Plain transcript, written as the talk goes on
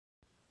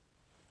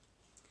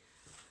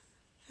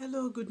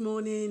Hello, good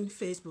morning,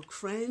 Facebook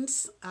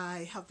friends.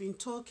 I have been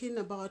talking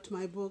about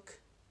my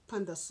book,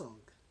 Panda Song.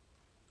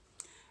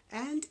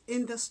 And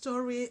in the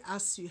story,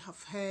 as you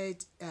have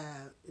heard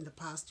in the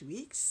past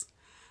weeks,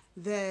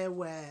 there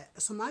were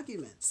some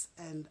arguments.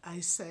 And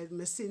I said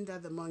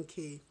Mesinda the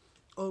monkey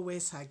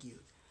always argued.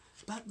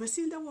 But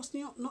Mesinda was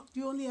not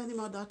the only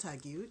animal that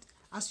argued.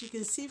 As you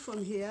can see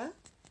from here,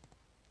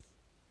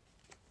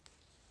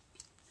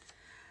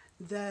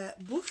 the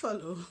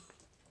buffalo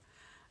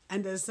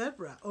and the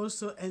zebra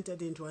also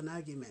entered into an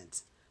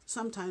argument.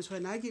 Sometimes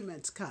when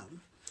arguments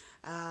come,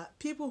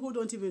 people who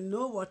don't even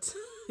know what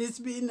is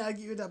being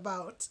argued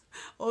about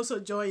also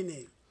join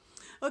in.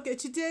 Okay,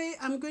 today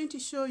I'm going to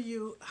show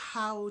you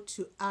how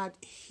to add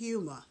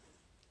humor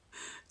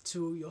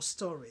to your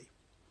story.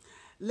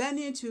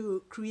 Learning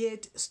to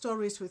create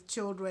stories with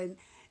children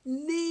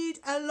need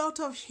a lot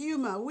of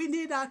humor. We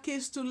need our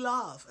kids to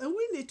laugh, and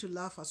we need to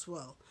laugh as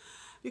well,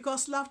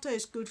 because laughter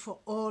is good for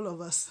all of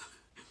us.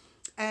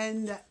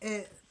 And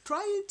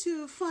trying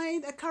to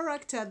find a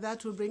character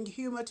that will bring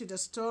humor to the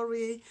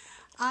story,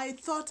 I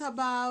thought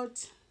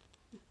about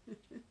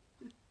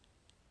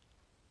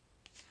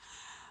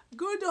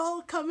good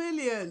old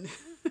Chameleon.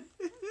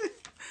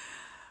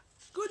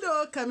 Good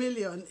old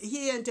Chameleon.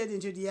 He entered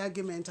into the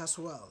argument as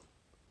well.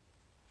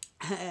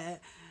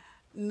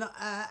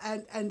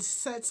 And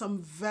said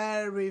some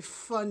very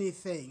funny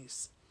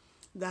things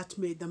that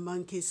made the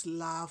monkeys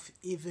laugh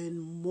even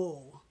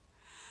more.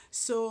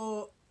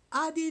 So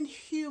adding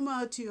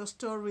humor to your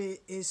story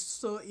is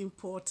so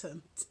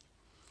important.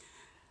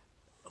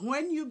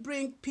 When you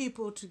bring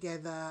people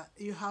together,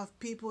 you have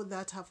people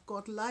that have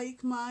got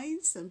like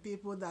minds and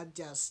people that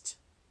just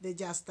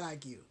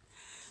argue.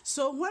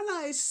 So when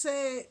I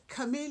say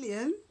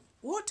chameleon,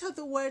 what are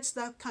the words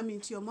that come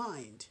into your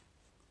mind?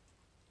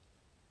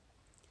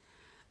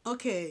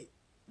 Okay,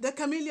 the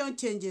chameleon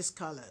changes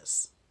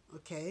colors,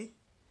 okay?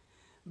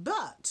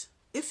 But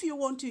if you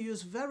want to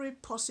use very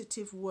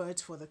positive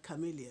words for the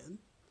chameleon,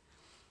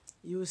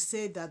 you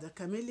say that the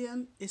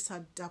chameleon is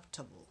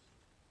adaptable.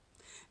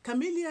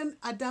 Chameleon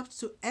adapts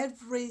to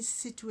every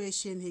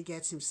situation he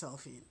gets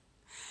himself in.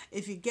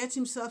 If he gets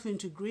himself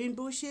into green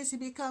bushes, he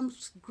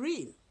becomes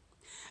green.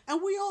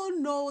 And we all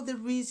know the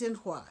reason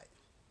why.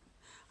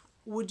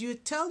 Would you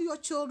tell your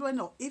children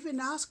or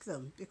even ask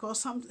them?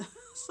 Because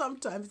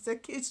sometimes the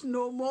kids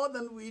know more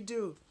than we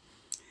do.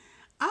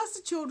 Ask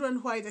the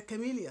children why the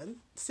chameleon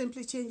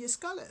simply changes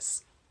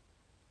colors.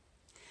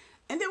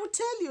 And they will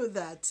tell you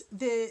that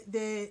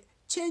they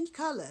change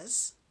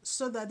colors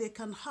so that they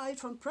can hide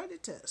from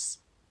predators.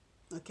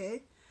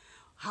 Okay?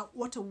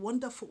 What a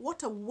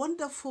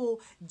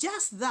wonderful,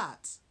 just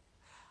that.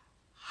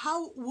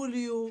 How will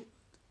you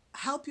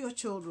help your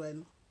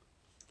children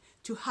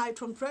to hide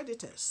from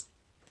predators?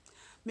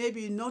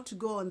 Maybe not to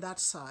go on that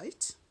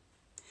site.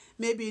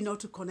 Maybe not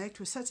to connect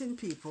with certain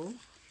people.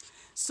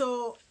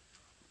 So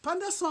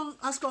Panda Song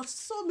has got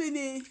so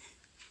many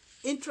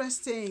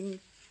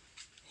interesting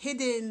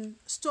hidden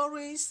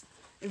stories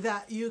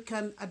that you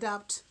can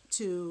adapt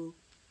to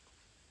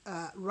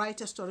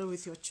write a story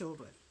with your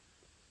children.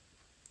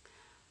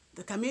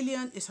 The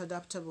chameleon is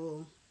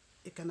adaptable.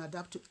 It can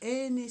adapt to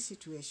any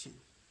situation.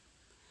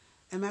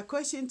 And my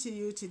question to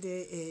you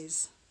today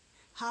is,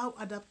 how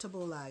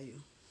adaptable are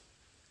you?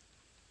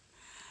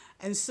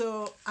 And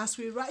so as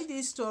we write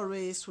these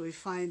stories, we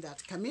find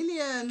that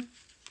chameleon,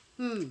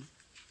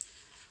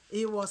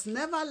 he was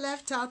never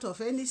left out of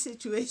any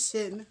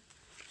situation.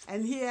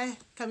 And here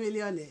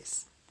chameleon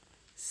is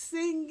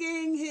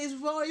singing his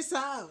voice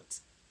out.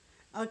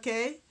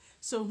 Okay?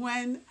 So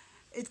when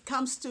it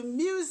comes to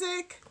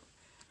music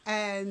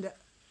and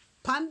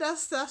Panda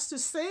starts to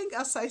sing,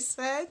 as I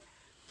said,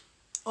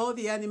 all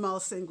the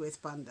animals sing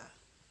with Panda.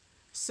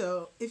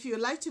 So if you'd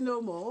like to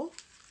know more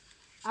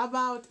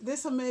about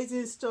this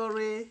amazing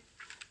story,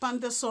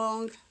 Panda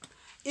Song,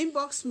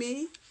 inbox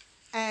me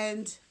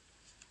and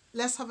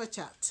let's have a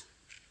chat.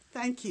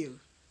 Thank you.